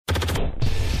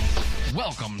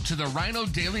Welcome to the Rhino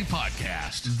Daily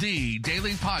Podcast, the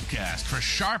daily podcast for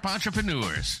sharp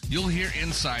entrepreneurs. You'll hear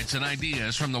insights and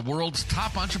ideas from the world's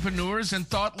top entrepreneurs and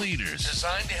thought leaders,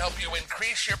 designed to help you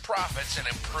increase your profits and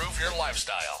improve your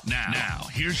lifestyle. Now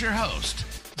here's your host,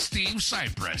 Steve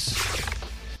Cypress.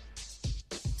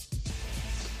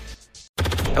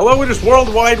 Hello, it is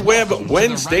World Wide Web, Welcome to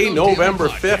Wednesday, the Rhino November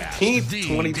Daily Podcast, 15th, the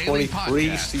 2023.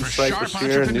 daily Steve podcast for Cypress sharp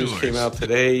here. News entrepreneurs. came out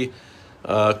today.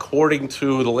 According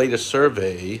to the latest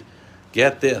survey,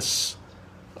 get this,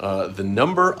 the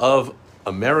number of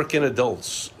American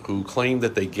adults who claim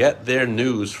that they get their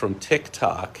news from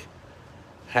TikTok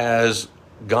has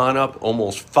gone up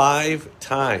almost 5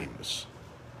 times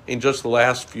in just the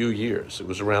last few years. It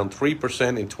was around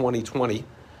 3% in 2020.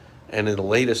 And in the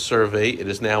latest survey, it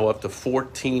is now up to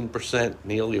 14%,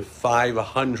 nearly a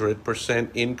 500%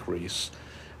 increase.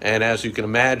 And as you can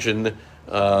imagine,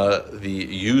 the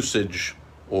usage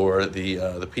or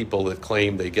the people that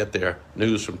claim they get their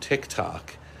news from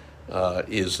TikTok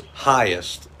is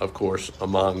highest, of course,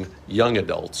 among young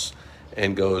adults,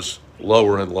 and goes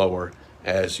lower and lower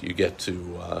as you get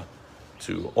to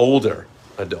older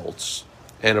adults.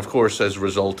 And of course, as a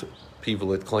result, people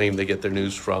that claim they get their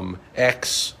news from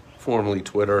X, formerly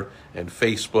Twitter, and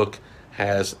Facebook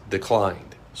has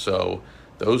declined. So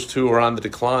those two are on the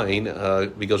decline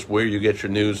because where you get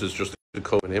your news is just a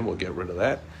code in. We'll get rid of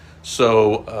that.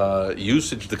 So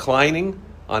usage declining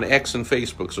on X and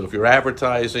Facebook. So if you're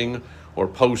advertising or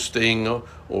posting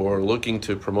or looking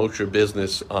to promote your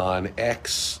business on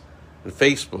X and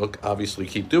Facebook, obviously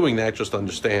keep doing that. Just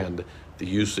understand the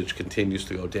usage continues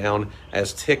to go down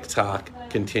as TikTok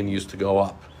continues to go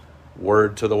up.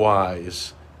 Word to the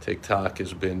wise. TikTok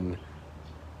has been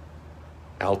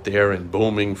out there and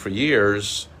booming for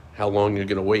years. How long are you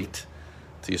going to wait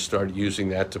till you start using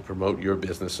that to promote your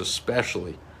business,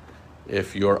 especially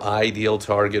if your ideal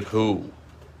target who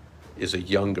is a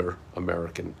younger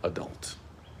American adult?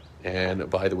 And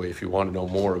by the way, if you want to know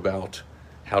more about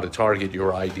how to target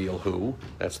your ideal who,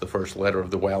 that's the first letter of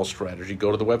the WOW strategy,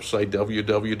 go to the website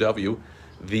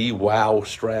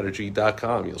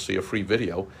www.thewowstrategy.com. You'll see a free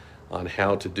video on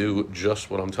how to do just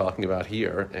what I'm talking about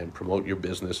here and promote your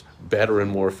business better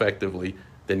and more effectively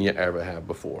than you ever have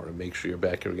before. And make sure you're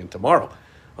back here again tomorrow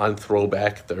on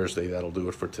Throwback Thursday. That'll do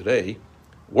it for today.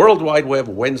 World Wide Web,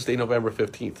 Wednesday, November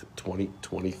 15th,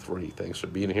 2023. Thanks for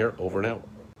being here. Over and out.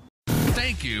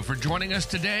 Thank you for joining us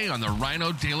today on the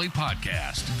Rhino Daily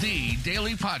Podcast, the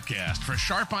daily podcast for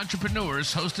sharp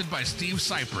entrepreneurs hosted by Steve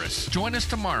Cypress. Join us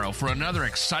tomorrow for another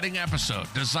exciting episode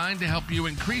designed to help you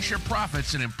increase your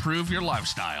profits and improve your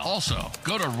lifestyle. Also,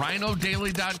 go to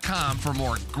rhinodaily.com for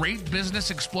more great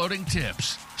business exploding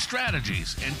tips,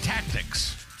 strategies, and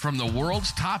tactics from the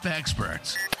world's top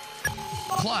experts.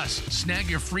 Plus, snag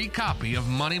your free copy of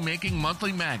Money Making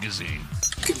Monthly magazine.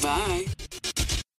 Goodbye.